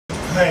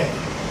Hi,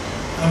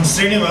 I'm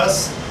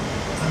Srinivas.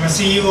 I'm a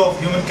CEO of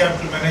Human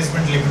Capital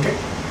Management Limited.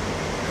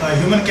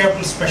 Human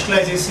Capital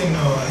specializes in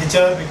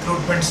HR,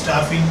 recruitment,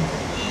 staffing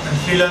and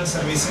freelance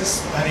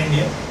services in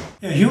India.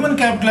 Human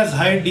Capital has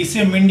hired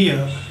DCM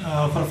India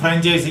for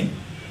franchising.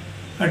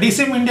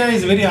 DCM India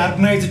is a very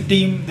organized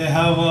team. They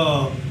have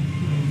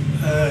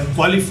a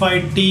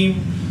qualified team,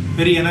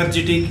 very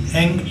energetic,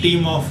 young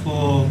team of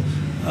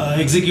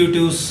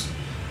executives.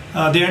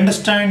 They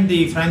understand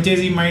the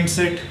franchisee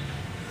mindset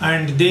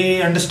and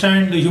they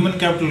understand the human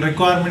capital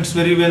requirements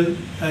very well.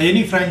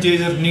 Any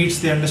franchisor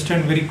needs they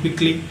understand very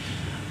quickly,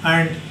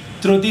 and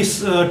through this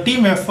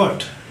team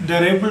effort they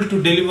are able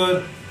to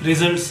deliver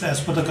results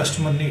as per the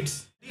customer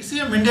needs.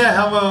 DCM India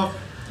have a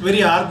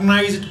very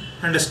organized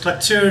and a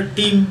structured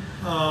team.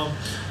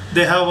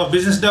 They have a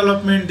business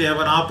development, they have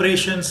an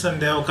operations, and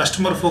they have a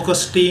customer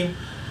focused team,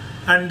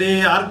 and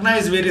they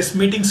organize various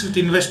meetings with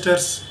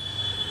investors,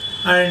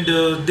 and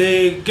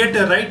they get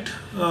the right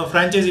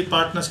franchisee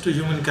partners to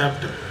human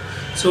capital.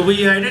 So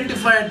we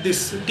identified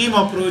this team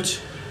approach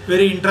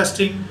very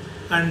interesting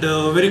and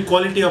very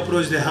quality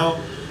approach they have,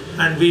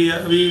 and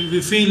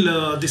we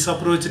feel this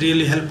approach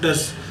really helped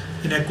us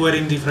in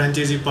acquiring the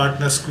franchisee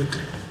partners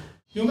quickly.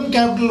 Human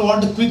capital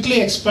want to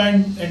quickly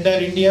expand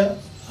entire India,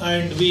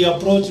 and when we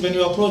approached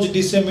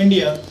DCM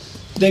India,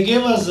 they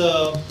gave us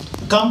a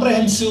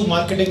comprehensive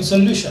marketing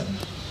solution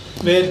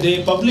where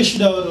they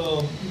published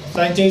our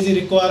franchisee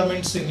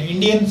requirements in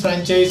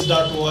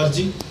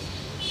indianfranchise.org,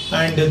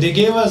 and they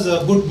gave us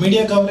a good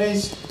media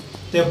coverage.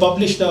 They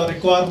published our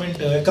requirement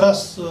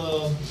across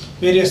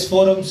various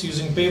forums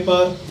using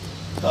paper,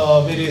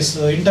 various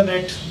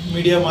internet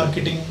media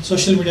marketing,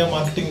 social media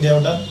marketing they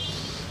have done.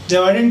 They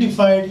have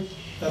identified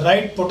the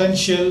right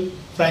potential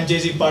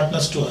franchisee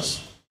partners to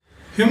us.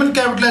 Human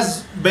capital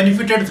has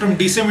benefited from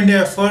DCM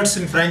India efforts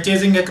in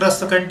franchising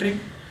across the country.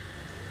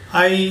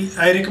 I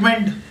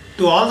recommend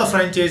to all the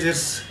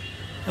franchisers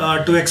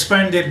to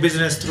expand their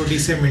business through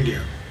DCM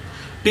India.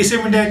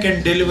 DCM India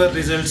can deliver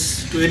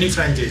results to any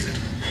franchisor.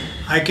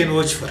 I can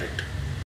vouch for it.